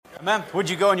Amen. Would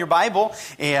you go in your Bible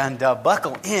and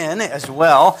buckle in as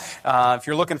well? If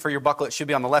you're looking for your buckle, it should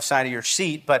be on the left side of your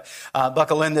seat. But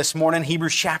buckle in this morning.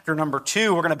 Hebrews chapter number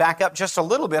 2. We're going to back up just a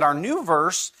little bit. Our new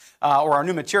verse, or our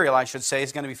new material, I should say,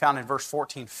 is going to be found in verse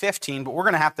 14, 15. But we're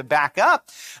going to have to back up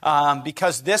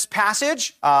because this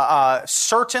passage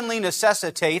certainly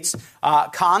necessitates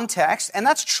context. And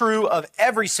that's true of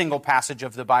every single passage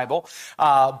of the Bible.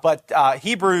 But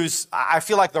Hebrews, I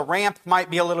feel like the ramp might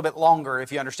be a little bit longer,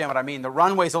 if you understand what I mean. The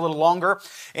runway's a little longer.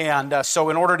 And so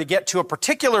in order to get to a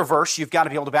particular verse, you've got to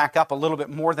be able to back up a little bit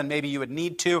more than maybe you would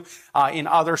need to in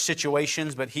other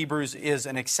situations. But Hebrews is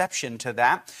an exception to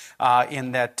that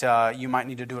in that you might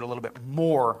need to do it a little bit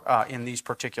more in these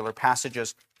particular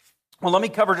passages. Well, let me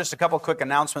cover just a couple quick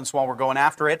announcements while we're going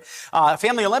after it.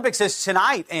 Family Olympics is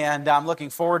tonight, and I'm looking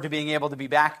forward to being able to be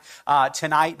back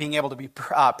tonight, being able to be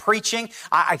preaching.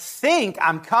 I think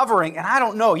I'm covering, and I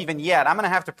don't know even yet. I'm going to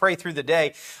have to pray through the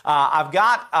day.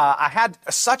 I had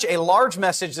such a large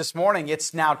message this morning.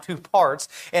 It's now 2 parts,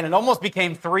 and it almost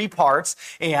became 3 parts.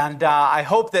 And I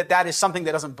hope that that is something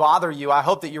that doesn't bother you. I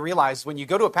hope that you realize when you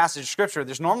go to a passage of Scripture,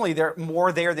 there's normally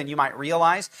more there than you might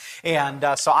realize. And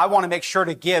so I want to make sure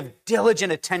to give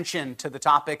diligent attention to the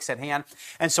topics at hand.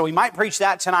 And so we might preach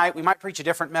that tonight. We might preach a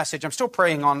different message. I'm still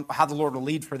praying on how the Lord will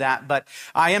lead for that. But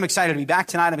I am excited to be back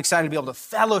tonight. I'm excited to be able to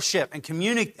fellowship and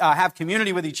have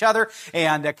community with each other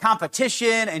and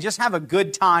competition and just have a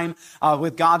good time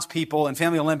with God's people. And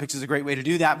Family Olympics is a great way to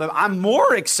do that. But I'm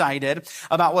more excited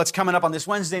about what's coming up on this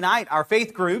Wednesday night, our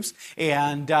faith groups.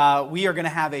 And we are going to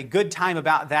have a good time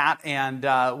about that. And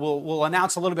we'll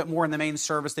announce a little bit more in the main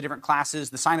service, the different classes.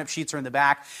 The sign-up sheets are in the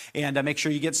back. And make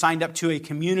sure you get signed up to a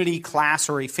community class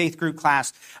or a faith group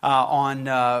class on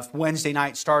Wednesday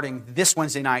night, starting this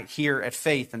Wednesday night here at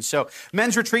Faith. And so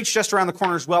men's retreat's just around the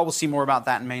corner as well. We'll see more about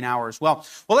that in main hour as well.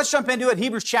 Well, let's jump into it.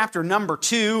 Hebrews chapter number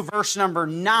 2, verse number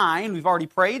 9. We've already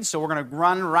prayed, so we're going to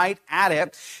run right at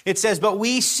it. It says, but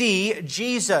we see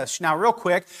Jesus. Now, real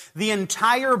quick, the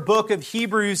entire book of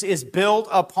Hebrews is built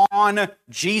upon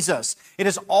Jesus. It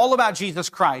is all about Jesus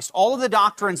Christ. All of the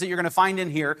doctrines that you're going to find in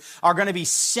here are going to be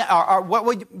are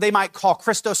what they might call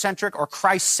Christocentric or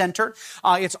Christ-centered.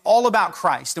 It's all about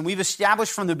Christ. And we've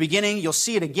established from the beginning, you'll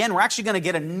see it again, we're actually going to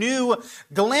get a new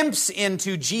glimpse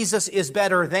into Jesus is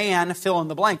better than fill in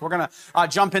the blank. We're going to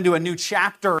jump into a new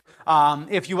chapter.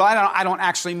 If you will, I don't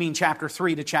actually mean chapter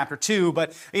 3 to chapter 2,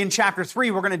 but in chapter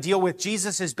 3, we're going to deal with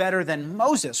Jesus is better than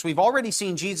Moses. We've already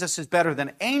seen Jesus is better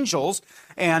than angels,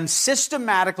 and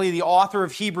systematically the author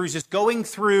of Hebrews is going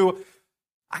through,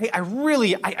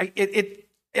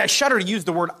 I shudder to use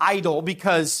the word idol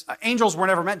because angels were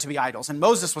never meant to be idols, and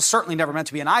Moses was certainly never meant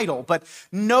to be an idol, but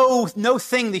no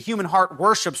thing the human heart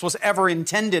worships was ever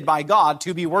intended by God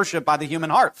to be worshipped by the human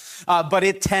heart. But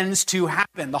it tends to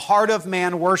happen. The heart of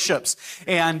man worships.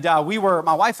 And my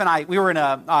wife and I, we were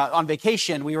on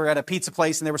vacation. We were at a pizza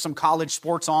place, and there were some college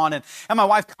sports on, and my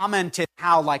wife commented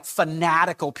how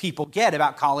fanatical people get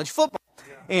about college football.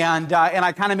 And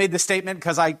I kind of made the statement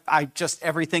because I just,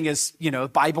 everything is,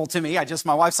 Bible to me.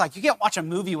 My wife's like, you can't watch a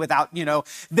movie without,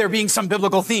 there being some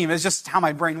biblical theme. It's just how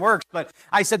my brain works. But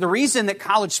I said the reason that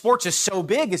college sports is so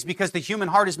big is because the human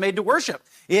heart is made to worship.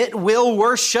 It will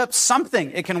worship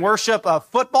something. It can worship a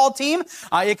football team.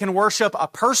 It can worship a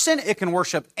person. It can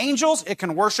worship angels. It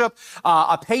can worship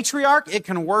a patriarch. It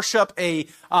can worship a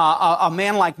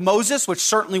man like Moses, which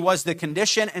certainly was the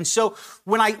condition. And so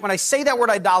when I say that word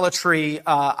idolatry,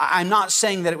 I'm not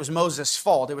saying that it was Moses'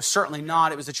 fault. It was certainly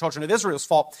not. It was the children of Israel's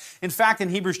fault. In fact, in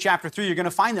Hebrews chapter 3, you're going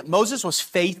to find that Moses was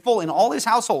faithful in all his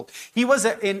household. He was,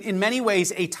 in many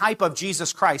ways, a type of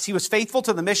Jesus Christ. He was faithful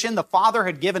to the mission the Father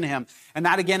had given him. And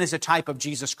that, again, is a type of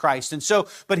Jesus Christ. And so,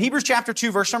 but Hebrews chapter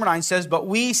 2, verse number 9 says, but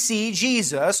we see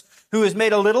Jesus, who is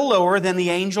made a little lower than the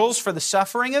angels for the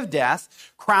suffering of death,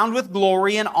 crowned with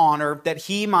glory and honor, that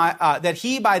he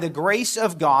by the grace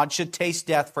of God should taste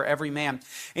death for every man.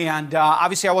 And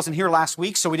obviously I wasn't here last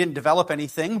week, so we didn't develop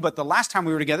anything, but the last time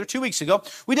we were together 2 weeks ago,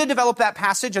 we did develop that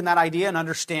passage and that idea and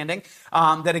understanding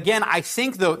that, again, I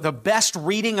think the best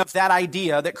reading of that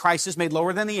idea that Christ is made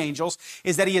lower than the angels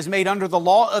is that he is made under the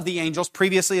law of the angels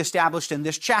previously established in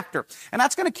this chapter. And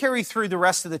that's going to carry through the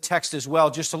rest of the text as well,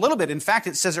 just a little bit. In fact,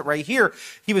 it says it right here.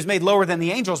 He was made lower than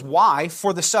the angels. Why?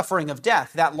 For the suffering of death.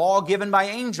 That law given by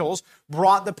angels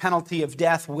brought the penalty of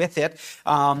death with it.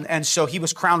 And so he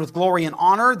was crowned with glory and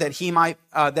honor that he by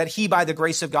the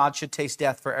grace of God should taste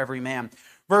death for every man.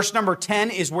 Verse number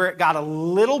 10 is where it got a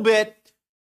little bit,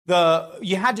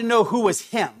 you had to know who was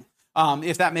him.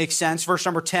 if that makes sense. Verse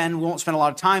number 10, we won't spend a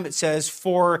lot of time. It says,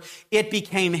 for it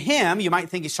became him. You might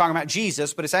think he's talking about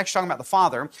Jesus, but it's actually talking about the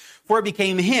Father. For it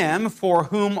became him for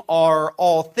whom are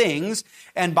all things,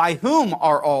 and by whom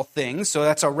are all things. So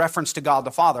that's a reference to God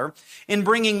the Father. In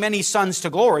bringing many sons to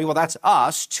glory, well, that's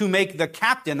us, to make the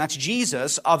captain, that's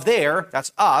Jesus, of their,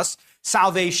 that's us,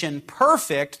 salvation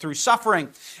perfect through suffering.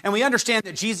 And we understand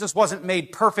that Jesus wasn't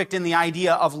made perfect in the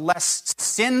idea of less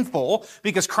sinful,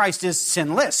 because Christ is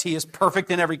sinless. He is perfect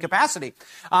in every capacity.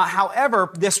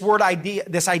 However, this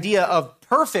idea of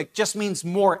perfect just means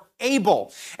more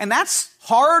able. And that's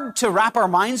hard to wrap our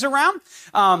minds around.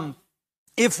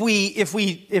 If we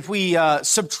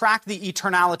subtract the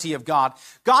eternality of God,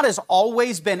 God has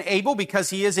always been able,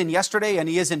 because he is in yesterday and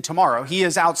he is in tomorrow. He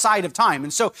is outside of time.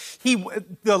 And so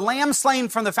the lamb slain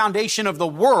from the foundation of the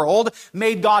world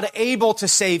made God able to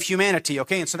save humanity.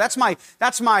 Okay. And so that's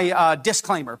my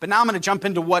disclaimer. But now I'm going to jump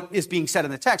into what is being said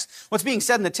in the text. What's being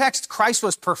said in the text, Christ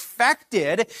was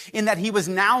perfected in that he was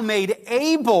now made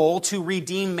able to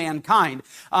redeem mankind.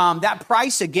 That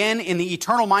price, again, in the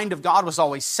eternal mind of God was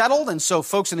always settled. And so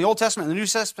folks in the Old Testament and the New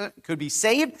Testament could be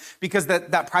saved because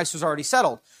that price was already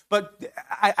settled. But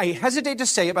I hesitate to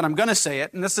say it, but I'm going to say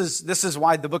it. And this is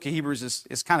why the book of Hebrews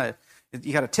is kind of,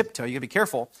 you got to tiptoe, you got to be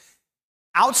careful.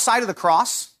 Outside of the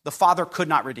cross, the Father could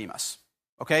not redeem us.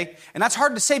 Okay? And that's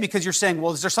hard to say because you're saying,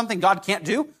 well, is there something God can't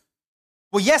do?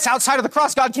 Well, yes, outside of the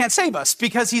cross, God can't save us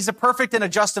because he's a perfect and a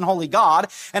just and holy God.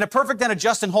 And a perfect and a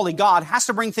just and holy God has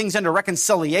to bring things into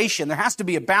reconciliation. There has to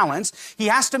be a balance. He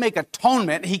has to make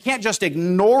atonement. He can't just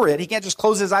ignore it. He can't just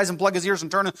close his eyes and plug his ears and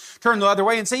turn the other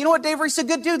way and say, you know what, Dave Reese, a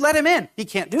good dude, let him in. He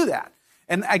can't do that.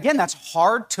 And again, that's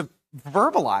hard to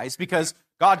verbalize because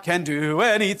God can do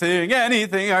anything. And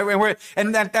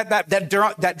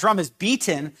that drum is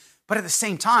beaten. But at the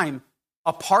same time,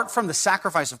 apart from the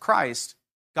sacrifice of Christ,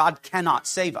 God cannot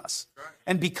save us.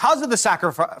 And because of the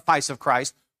sacrifice of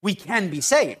Christ, we can be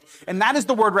saved. And that is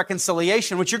the word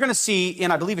reconciliation, which you're going to see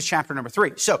in, I believe, it's chapter number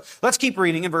 3. So let's keep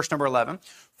reading in verse number 11.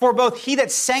 For both he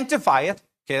that sanctifieth,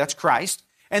 okay, that's Christ,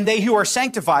 and they who are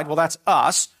sanctified, well, that's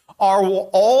us, are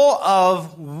all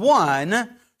of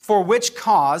one, for which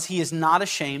cause he is not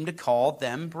ashamed to call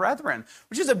them brethren,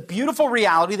 which is a beautiful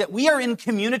reality that we are in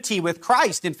community with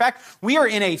Christ. In fact, we are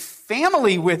in a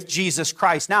family with Jesus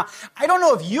Christ. Now, I don't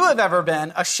know if you have ever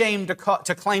been ashamed to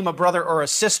claim a brother or a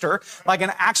sister, like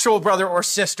an actual brother or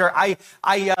sister.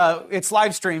 It's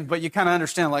live streamed, but you kind of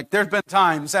understand, like there's been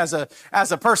times as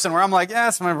a person where I'm like, yeah,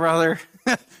 that's my brother.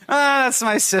 That's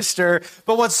my sister.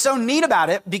 But what's so neat about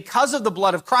it, because of the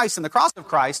blood of Christ and the cross of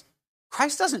Christ,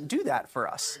 Christ doesn't do that for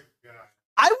us.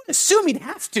 I would assume he'd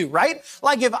have to, right?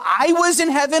 Like if I was in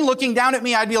heaven looking down at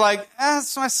me, I'd be like,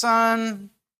 that's my son.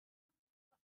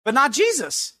 But not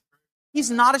Jesus.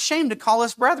 He's not ashamed to call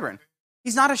us brethren.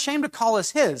 He's not ashamed to call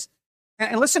us his.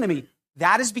 And listen to me,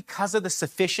 that is because of the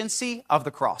sufficiency of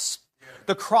the cross.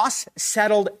 The cross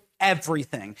settled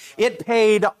everything. It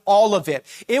paid all of it.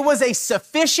 It was a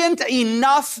sufficient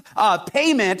enough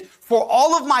payment for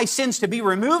all of my sins to be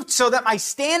removed so that my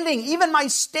standing,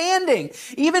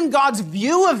 even God's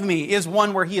view of me is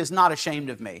one where he is not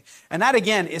ashamed of me. And that,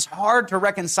 again, is hard to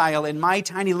reconcile in my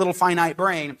tiny little finite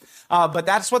brain. But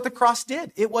that's what the cross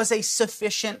did. It was a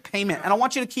sufficient payment. And I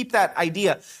want you to keep that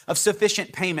idea of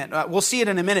sufficient payment. We'll see it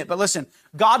in a minute. But listen,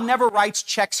 God never writes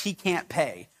checks he can't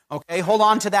pay. Okay, hold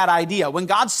on to that idea. When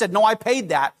God said, no, I paid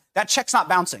that check's not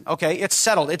bouncing, okay? It's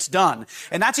settled, it's done.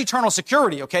 And that's eternal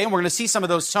security, okay? And we're going to see some of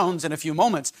those tones in a few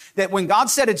moments. That when God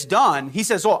said it's done, he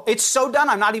says, well, it's so done,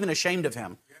 I'm not even ashamed of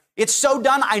him. It's so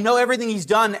done, I know everything he's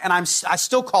done, and I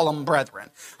still call him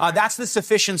brethren. That's the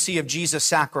sufficiency of Jesus'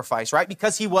 sacrifice, right?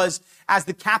 Because he was, as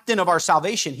the captain of our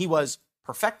salvation, he was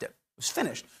perfected. It was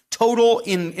finished. Total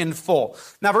in full.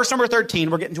 Now, verse number 13,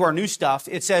 we're getting to our new stuff.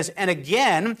 It says, and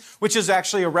again, which is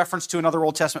actually a reference to another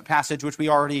Old Testament passage, which we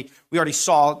already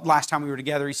saw last time we were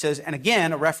together. He says, and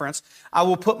again, a reference, I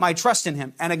will put my trust in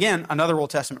him. And again, another Old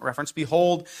Testament reference,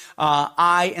 behold,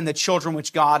 I and the children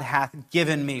which God hath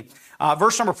given me.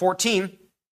 Verse number 14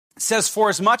 says, for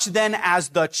as much then as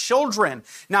the children.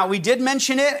 Now, we did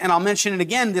mention it, and I'll mention it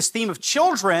again. This theme of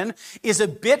children is a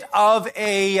bit of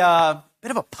a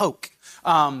poke.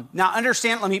 Now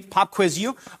understand, let me pop quiz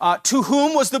you. To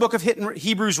whom was the book of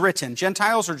Hebrews written?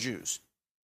 Gentiles or Jews?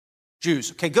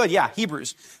 Jews. Okay, good. Yeah,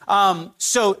 Hebrews.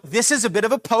 So this is a bit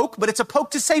of a poke, but it's a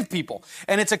poke to save people.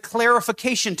 And it's a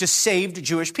clarification to saved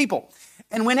Jewish people.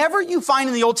 And whenever you find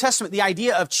in the Old Testament the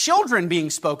idea of children being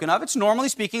spoken of, it's normally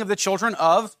speaking of the children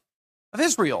of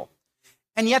Israel.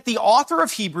 And yet the author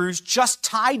of Hebrews just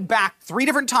tied back 3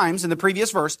 different times in the previous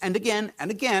verse, and again,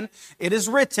 it is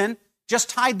written, just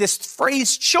tied this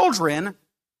phrase children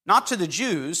not to the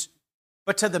Jews,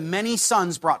 but to the many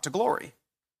sons brought to glory.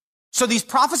 So these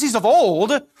prophecies of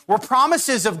old were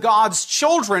promises of God's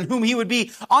children whom he would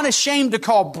be unashamed to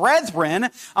call brethren.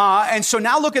 And so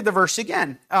now look at the verse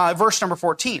again, verse number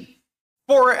 14.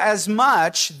 For as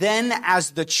much then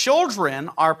as the children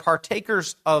are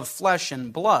partakers of flesh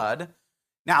and blood.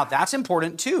 Now that's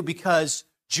important too, because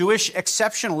Jewish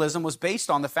exceptionalism was based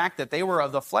on the fact that they were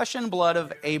of the flesh and blood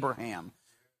of Abraham.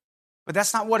 But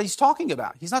that's not what he's talking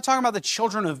about. He's not talking about the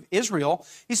children of Israel.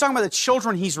 He's talking about the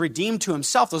children he's redeemed to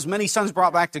himself, those many sons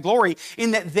brought back to glory,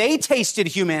 in that they tasted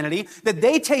humanity, that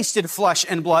they tasted flesh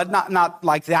and blood, not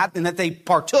like that, and that they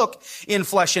partook in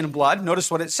flesh and blood.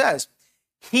 Notice what it says.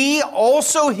 He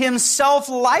also himself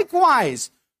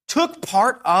likewise took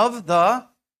part of the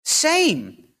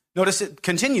same. Notice it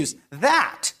continues,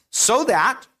 so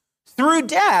that through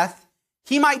death,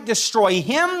 he might destroy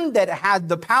him that had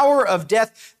the power of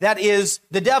death, that is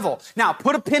the devil. Now,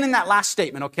 put a pin in that last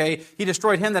statement, okay? He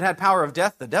destroyed him that had power of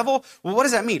death, the devil. Well, what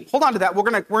does that mean? Hold on to that. We're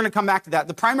going to come back to that.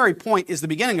 The primary point is the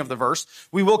beginning of the verse.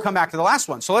 We will come back to the last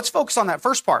one. So let's focus on that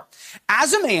first part.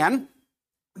 As a man,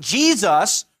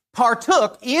 Jesus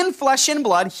partook in flesh and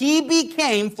blood. He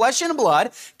became flesh and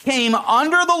blood, came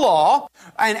under the law,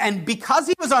 and because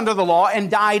he was under the law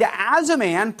and died as a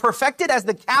man, perfected as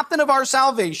the captain of our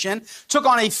salvation, took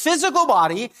on a physical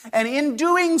body, and in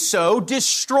doing so,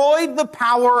 destroyed the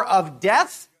power of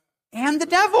death and the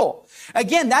devil.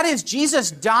 Again, that is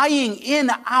Jesus dying in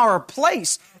our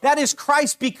place. That is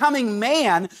Christ becoming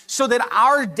man so that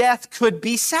our death could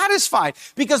be satisfied.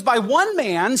 Because by one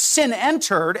man, sin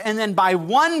entered, and then by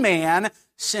one man,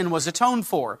 sin was atoned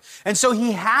for. And so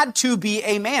he had to be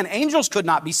a man. Angels could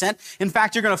not be sent. In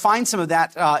fact, you're going to find some of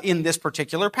that in this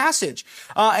particular passage.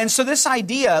 And so this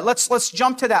idea, let's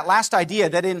jump to that last idea,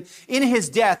 that in his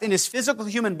death, in his physical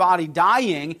human body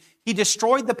dying, he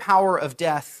destroyed the power of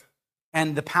death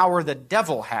and the power the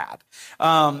devil had.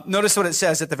 Notice what it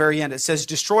says at the very end. It says,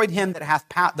 destroyed him that hath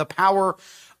the power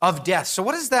of death. So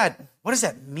what does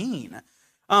that mean?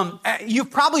 You've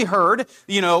probably heard,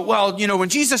 when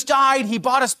Jesus died, he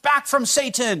bought us back from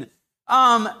Satan.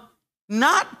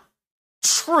 Not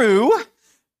true.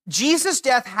 Jesus'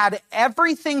 death had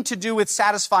everything to do with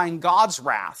satisfying God's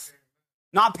wrath,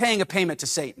 not paying a payment to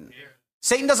Satan.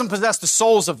 Satan doesn't possess the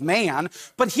souls of man,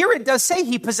 but here it does say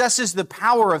he possesses the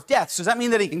power of death. So does that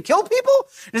mean that he can kill people?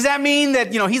 Does that mean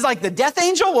that, he's like the death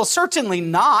angel? Well, certainly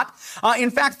not. In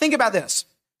fact, think about this.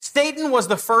 Satan was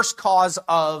the first cause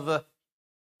of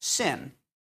sin.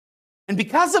 And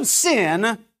because of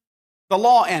sin, the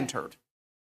law entered.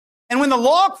 And when the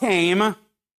law came,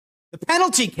 the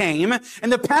penalty came,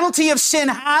 and the penalty of sin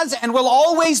has and will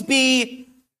always be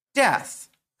death.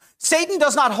 Satan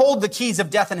does not hold the keys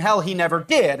of death and hell. He never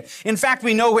did. In fact,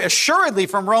 we know assuredly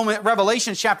from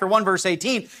Revelation chapter 1, verse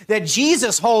 18, that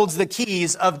Jesus holds the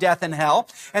keys of death and hell,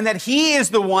 and that he is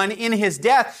the one in his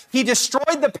death. He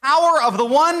destroyed the power of the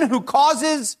one who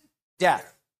causes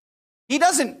death. He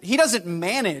doesn't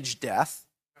manage death.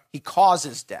 He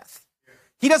causes death.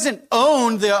 He doesn't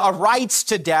own the rights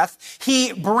to death.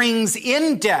 He brings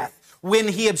in death when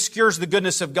he obscures the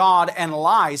goodness of God and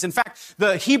lies. In fact,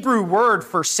 the Hebrew word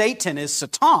for Satan is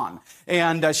Satan,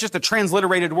 and it's just a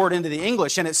transliterated word into the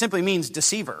English, and it simply means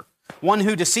deceiver, one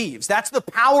who deceives. That's the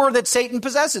power that Satan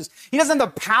possesses. He doesn't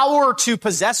have the power to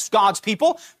possess God's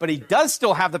people, but he does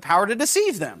still have the power to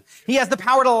deceive them. He has the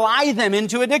power to lie them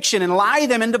into addiction and lie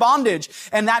them into bondage.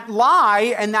 And that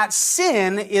lie and that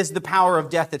sin is the power of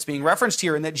death that's being referenced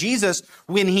here. And that Jesus,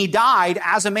 when he died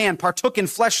as a man, partook in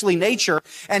fleshly nature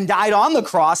and died on the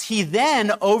cross, he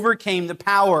then overcame the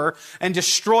power and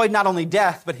destroyed not only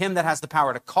death, but him that has the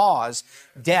power to cause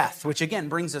death, which again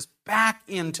brings us back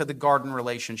into the garden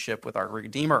relationship with our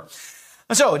Redeemer.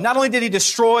 And so, not only did he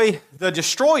destroy the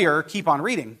destroyer, keep on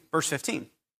reading, verse 15,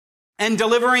 and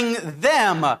delivering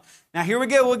them. Now, here we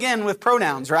go again with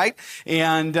pronouns, right?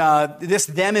 And this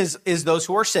them is those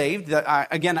who are saved.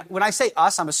 Again, when I say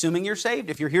us, I'm assuming you're saved.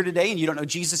 If you're here today and you don't know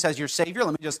Jesus as your Savior,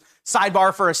 let me just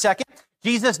sidebar for a second.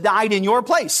 Jesus died in your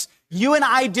place. You and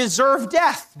I deserve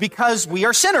death because we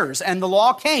are sinners, and the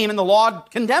law came and the law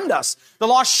condemned us. The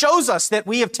law shows us that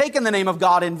we have taken the name of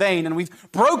God in vain, and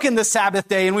we've broken the Sabbath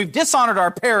day, and we've dishonored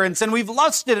our parents, and we've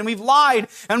lusted, and we've lied,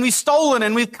 and we've stolen,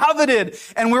 and we've coveted,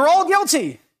 and we're all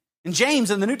guilty. And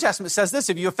James in the New Testament says this,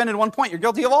 if you offended one point, you're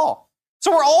guilty of all.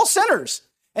 So we're all sinners.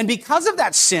 And because of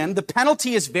that sin, the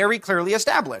penalty is very clearly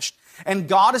established. And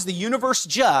God, as the universe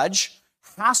judge,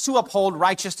 has to uphold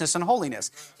righteousness and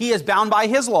holiness. He is bound by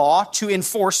his law to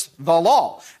enforce the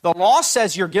law. The law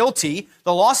says you're guilty.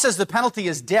 The law says the penalty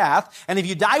is death. And if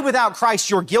you die without Christ,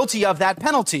 you're guilty of that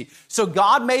penalty. So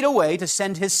God made a way to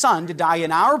send his son to die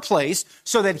in our place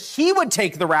so that he would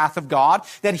take the wrath of God,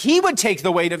 that he would take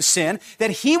the weight of sin,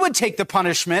 that he would take the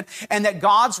punishment, and that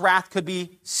God's wrath could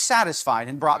be satisfied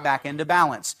and brought back into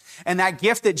balance. And that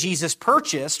gift that Jesus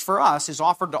purchased for us is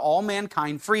offered to all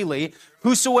mankind freely.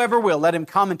 Whosoever will, let him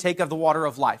come and take of the water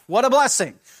of life. What a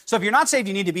blessing. So if you're not saved,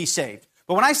 you need to be saved.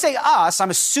 But when I say us, I'm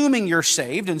assuming you're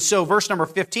saved. And so verse number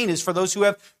 15 is for those who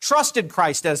have trusted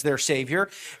Christ as their Savior.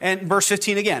 And verse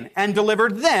 15 again, and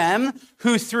delivered them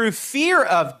who through fear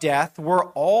of death were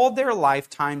all their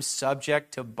lifetime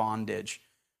subject to bondage.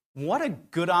 What a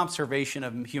good observation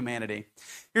of humanity.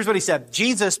 Here's what he said.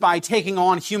 Jesus, by taking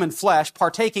on human flesh,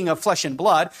 partaking of flesh and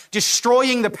blood,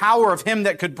 destroying the power of him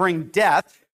that could bring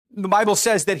death, the Bible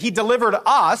says that he delivered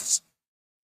us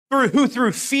who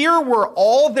through fear were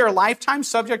all their lifetime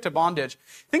subject to bondage.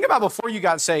 Think about before you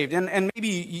got saved, and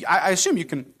maybe, I assume you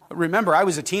can remember, I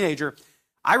was a teenager.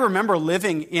 I remember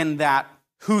living in that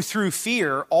who through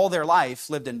fear all their life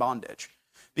lived in bondage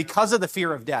because of the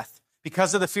fear of death,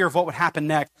 because of the fear of what would happen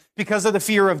next, because of the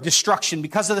fear of destruction,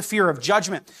 because of the fear of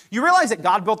judgment. You realize that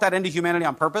God built that into humanity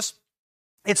on purpose?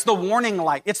 It's the warning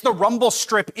light. It's the rumble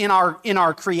strip in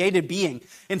our created being.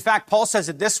 In fact, Paul says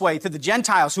it this way, to the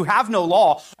Gentiles who have no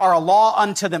law are a law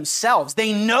unto themselves.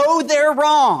 They know they're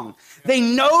wrong. They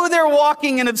know they're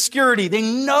walking in obscurity. They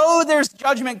know there's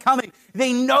judgment coming.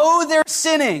 They know they're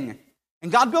sinning.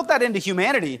 And God built that into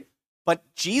humanity, but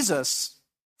Jesus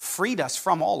freed us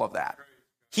from all of that.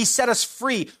 He set us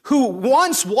free. Who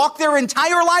once walked their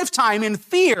entire lifetime in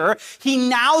fear, he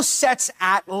now sets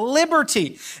at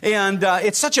liberty. And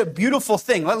it's such a beautiful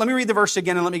thing. Let me read the verse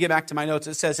again and let me get back to my notes.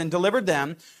 It says, and delivered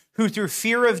them who through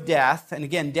fear of death, and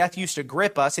again, death used to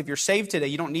grip us. If you're saved today,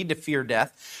 you don't need to fear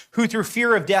death. Who through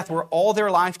fear of death were all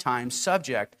their lifetime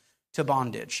subject to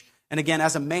bondage. And again,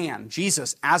 as a man,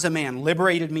 Jesus, as a man,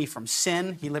 liberated me from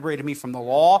sin. He liberated me from the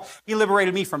law. He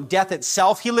liberated me from death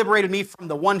itself. He liberated me from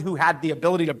the one who had the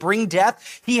ability to bring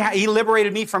death. He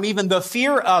liberated me from even the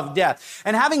fear of death.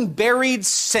 And having buried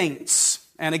saints,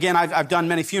 and again, I've done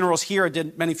many funerals here. I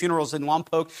did many funerals in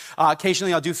Lompoc.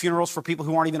 Occasionally, I'll do funerals for people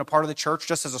who aren't even a part of the church,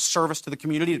 just as a service to the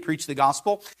community to preach the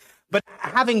gospel. But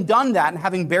having done that and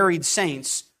having buried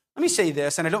saints, let me say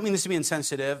this, and I don't mean this to be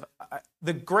insensitive.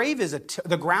 The ground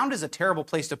is a terrible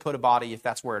place to put a body if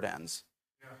that's where it ends.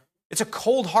 Yeah. It's a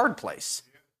cold, hard place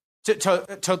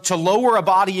to lower a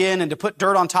body in and to put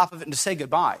dirt on top of it and to say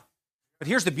goodbye. But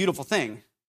here's the beautiful thing.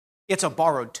 It's a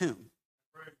borrowed tomb.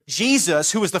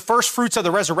 Jesus, who is the first fruits of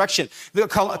the resurrection,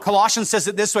 Colossians says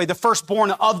it this way, the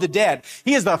firstborn of the dead.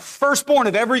 He is the firstborn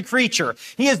of every creature.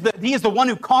 He is the one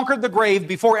who conquered the grave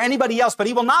before anybody else, but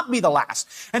he will not be the last.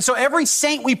 And so every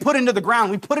saint we put into the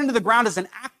ground as an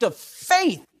act of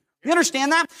faith. You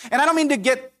understand that? And I don't mean to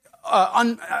get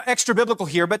extra biblical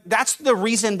here, but that's the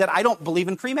reason that I don't believe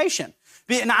in cremation.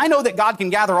 And I know that God can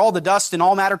gather all the dust and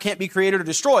all matter can't be created or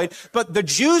destroyed, but the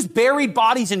Jews buried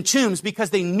bodies in tombs because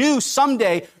they knew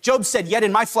someday, Job said, yet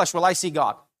in my flesh will I see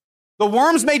God. The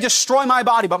worms may destroy my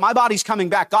body, but my body's coming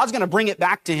back. God's going to bring it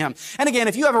back to him. And again,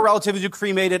 if you have a relative who's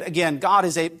cremated, again, God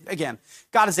is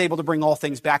able to bring all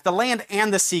things back. The land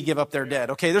and the sea give up their dead.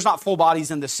 Okay, there's not full bodies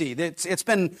in the sea. It's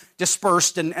been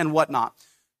dispersed and whatnot.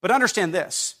 But understand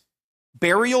this,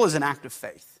 burial is an act of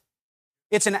faith.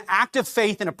 It's an act of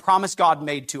faith in a promise God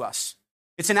made to us.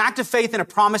 It's an act of faith in a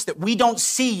promise that we don't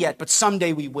see yet, but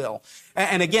someday we will.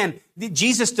 And again,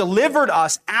 Jesus delivered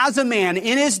us as a man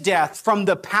in his death from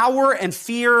the power and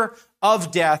fear of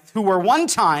death, who were one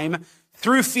time,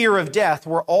 through fear of death,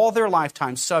 were all their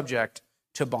lifetime subject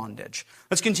to bondage.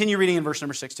 Let's continue reading in verse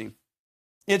number 16.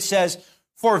 It says,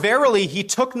 for verily he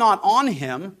took not on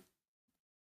him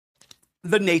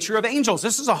the nature of angels.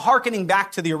 This is a hearkening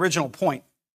back to the original point.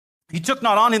 He took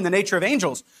not on him the nature of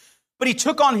angels, but he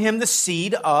took on him the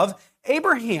seed of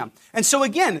Abraham. And so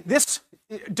again, this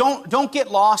don't get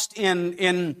lost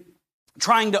in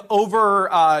trying to over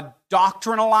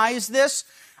doctrinalize this.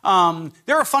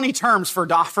 There are funny terms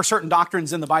for certain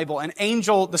doctrines in the Bible, and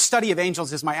the study of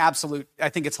angels is my absolute, I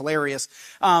think it's hilarious.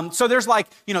 So there's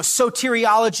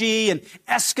soteriology and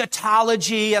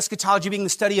eschatology being the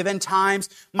study of end times.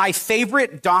 My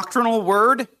favorite doctrinal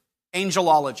word,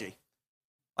 angelology.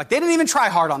 They didn't even try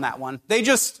hard on that one. They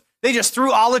just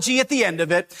threw ology at the end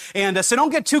of it. And so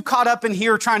don't get too caught up in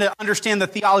here trying to understand the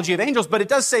theology of angels, but it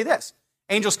does say this.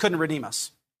 Angels couldn't redeem us.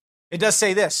 It does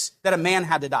say this, that a man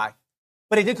had to die.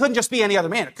 But it couldn't just be any other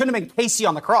man. It couldn't have been Casey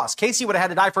on the cross. Casey would have had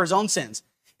to die for his own sins.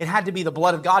 It had to be the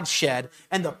blood of God shed,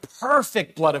 and the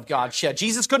perfect blood of God shed.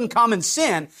 Jesus couldn't come and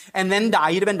sin and then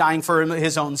die. He'd have been dying for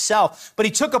his own self. But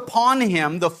he took upon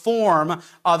him the form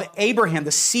of Abraham,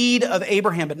 the seed of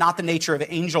Abraham, but not the nature of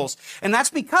angels. And that's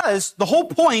because the whole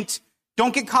point,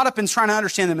 don't get caught up in trying to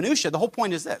understand the minutia. The whole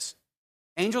point is this: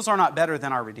 angels are not better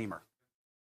than our Redeemer.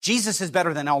 Jesus is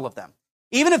better than all of them.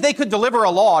 Even if they could deliver a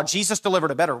law, Jesus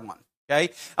delivered a better one.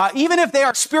 Okay? Even if they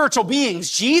are spiritual beings,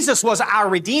 Jesus was our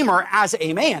Redeemer as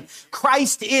a man.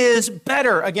 Christ is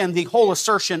better. Again, the whole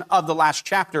assertion of the last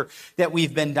chapter that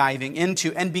we've been diving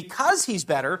into. And because he's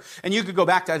better, and you could go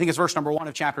back to, I think it's verse number 1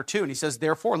 of chapter 2, and he says,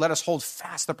 therefore, let us hold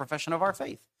fast the profession of our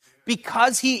faith.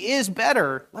 Because he is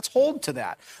better, let's hold to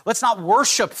that. Let's not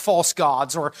worship false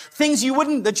gods or things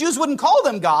the Jews wouldn't call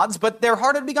them gods, but their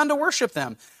heart had begun to worship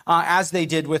them as they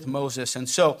did with Moses. And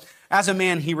so, as a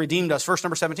man, he redeemed us. Verse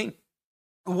number 17.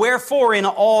 Wherefore in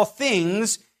all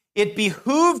things it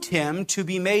behooved him to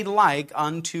be made like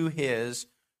unto his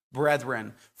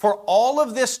brethren. For all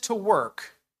of this to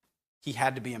work, he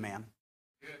had to be a man.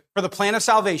 For the plan of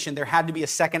salvation, there had to be a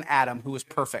second Adam who was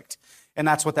perfect. And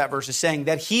that's what that verse is saying,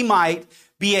 that he might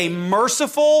be a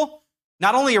merciful,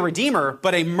 not only a redeemer,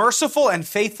 but a merciful and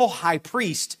faithful high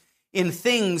priest in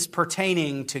things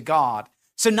pertaining to God.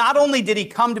 So not only did he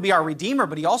come to be our redeemer,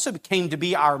 but he also came to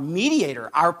be our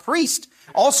mediator, our priest,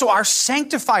 also our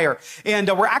sanctifier. And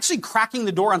we're actually cracking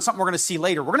the door on something we're going to see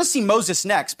later. We're going to see Moses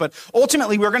next, but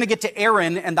ultimately we're going to get to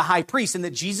Aaron and the high priest, and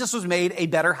that Jesus was made a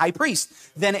better high priest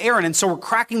than Aaron. And so we're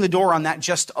cracking the door on that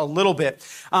just a little bit.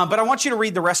 But I want you to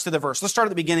read the rest of the verse. Let's start at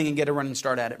the beginning and get a running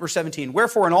start at it. Verse 17,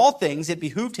 wherefore in all things it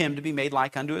behooved him to be made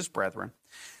like unto his brethren,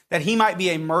 that he might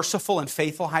be a merciful and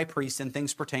faithful high priest in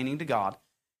things pertaining to God,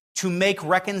 to make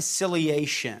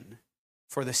reconciliation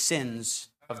for the sins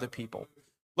of the people.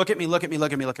 Look at me.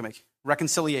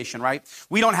 Reconciliation, right?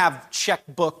 We don't have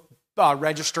checkbook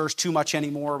registers too much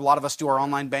anymore. A lot of us do our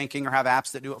online banking or have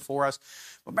apps that do it for us.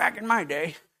 But back in my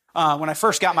day, when I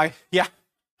first got my,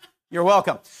 you're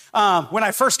welcome. When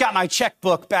I first got my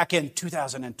checkbook back in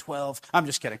 2012, I'm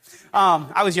just kidding.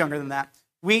 I was younger than that.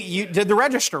 You did the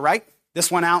register, right? This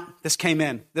went out, this came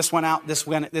in. This went out,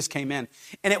 this came in.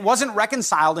 And it wasn't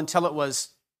reconciled until it was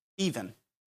even,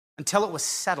 until it was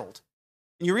settled.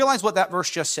 And you realize what that verse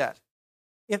just said.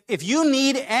 If you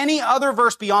need any other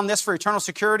verse beyond this for eternal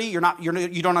security, you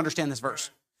don't understand this verse.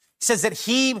 It says that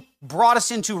he brought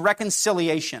us into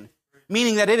reconciliation,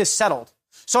 meaning that it is settled.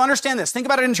 So understand this. Think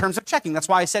about it in terms of checking. That's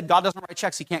why I said God doesn't write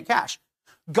checks he can't cash.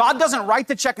 God doesn't write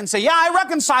the check and say, yeah, I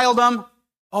reconciled them.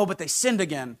 Oh, but they sinned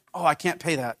again. Oh, I can't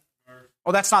pay that.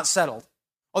 Oh, that's not settled.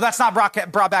 Oh, that's not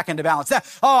brought back into balance.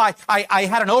 I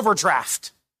had an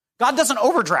overdraft. God doesn't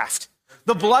overdraft.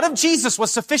 The blood of Jesus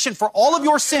was sufficient for all of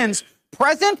your sins,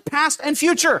 present, past, and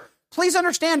future. Please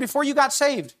understand, before you got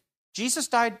saved, Jesus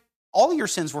died, all of your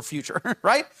sins were future,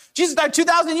 right? Jesus died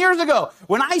 2,000 years ago.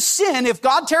 When I sin, if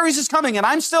God tarries his coming and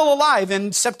I'm still alive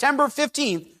in September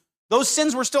 15th, those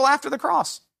sins were still after the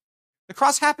cross. The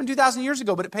cross happened 2,000 years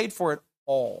ago, but it paid for it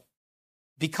all.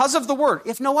 Because of the word,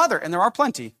 if no other, and there are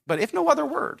plenty, but if no other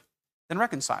word, then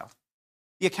reconciled.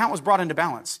 The account was brought into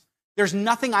balance. There's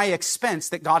nothing I expense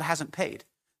that God hasn't paid.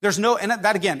 There's no, and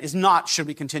that again is not, should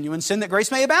we continue in sin that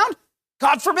grace may abound?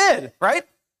 God forbid, right?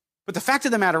 But the fact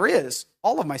of the matter is,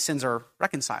 all of my sins are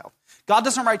reconciled. God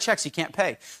doesn't write checks he can't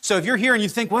pay. So if you're here and you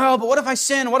think, well, but what if I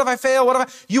sin? What if I fail?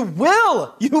 You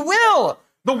will.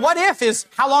 The what if is,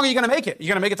 how long are you going to make it? Are you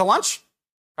going to make it to lunch?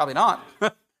 Probably not.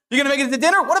 You're going to make it to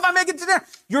dinner? What if I make it to dinner?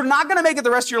 You're not going to make it the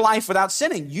rest of your life without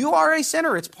sinning. You are a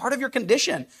sinner. It's part of your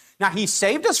condition. Now, he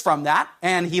saved us from that,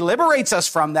 and he liberates us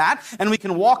from that, and we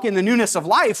can walk in the newness of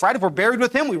life, right? If we're buried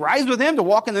with him, we rise with him to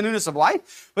walk in the newness of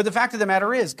life. But the fact of the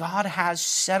matter is, God has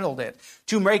settled it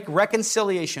to make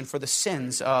reconciliation for the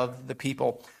sins of the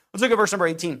people. Let's look at verse number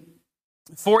 18.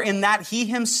 For in that he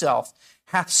himself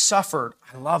hath suffered,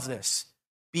 I love this,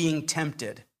 being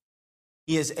tempted,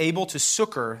 he is able to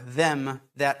succor them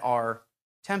that are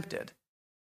tempted.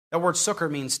 That word succor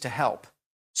means to help.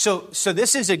 So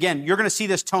this is, again, you're going to see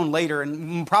this tone later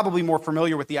and probably more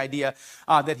familiar with the idea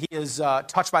that he is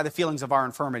touched by the feelings of our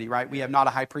infirmity, right? We have not a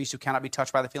high priest who cannot be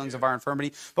touched by the feelings of our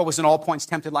infirmity, but was in all points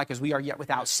tempted like as we are yet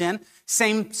without sin.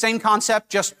 Same concept,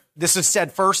 just this is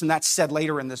said first and that's said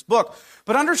later in this book.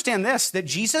 But understand this, that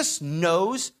Jesus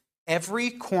knows every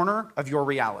corner of your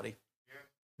reality.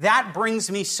 That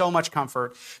brings me so much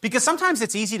comfort because sometimes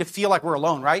it's easy to feel like we're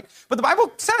alone, right? But the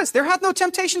Bible says, there hath no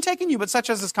temptation taken you, but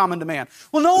such as is common to man.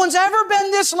 Well, no one's ever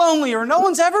been this lonely, or no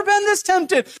one's ever been this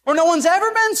tempted, or no one's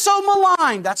ever been so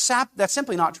maligned. That's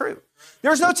simply not true.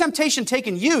 There's no temptation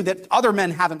taken you that other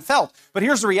men haven't felt. But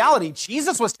here's the reality.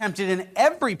 Jesus was tempted in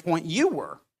every point you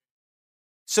were.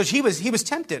 So he was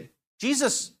tempted.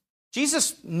 Jesus,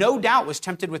 no doubt, was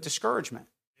tempted with discouragement.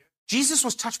 Jesus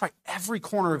was touched by every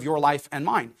corner of your life and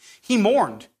mine. He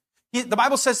mourned. The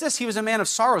Bible says this, he was a man of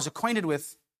sorrows, acquainted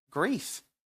with grief.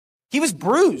 He was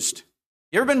bruised.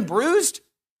 You ever been bruised?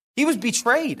 He was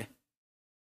betrayed.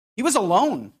 He was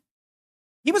alone.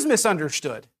 He was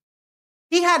misunderstood.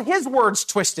 He had his words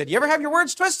twisted. You ever have your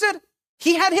words twisted?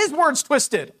 He had his words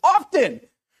twisted, often.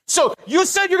 So you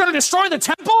said you're going to destroy the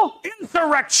temple?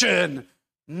 Insurrection.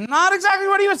 Not exactly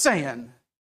what he was saying.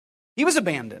 He was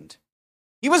abandoned.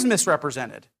 He was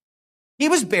misrepresented. He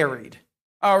was buried.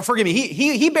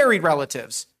 He buried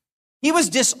relatives. He was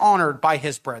dishonored by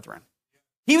his brethren.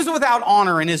 He was without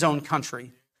honor in his own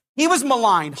country. He was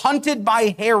maligned, hunted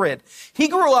by Herod. He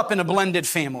grew up in a blended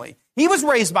family. He was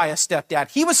raised by a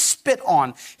stepdad. He was spit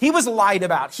on. He was lied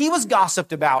about. He was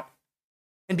gossiped about.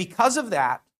 And because of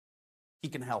that, he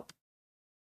can help.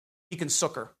 He can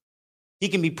succor. He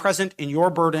can be present in your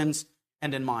burdens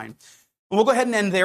and in mine. And we'll go ahead and end there.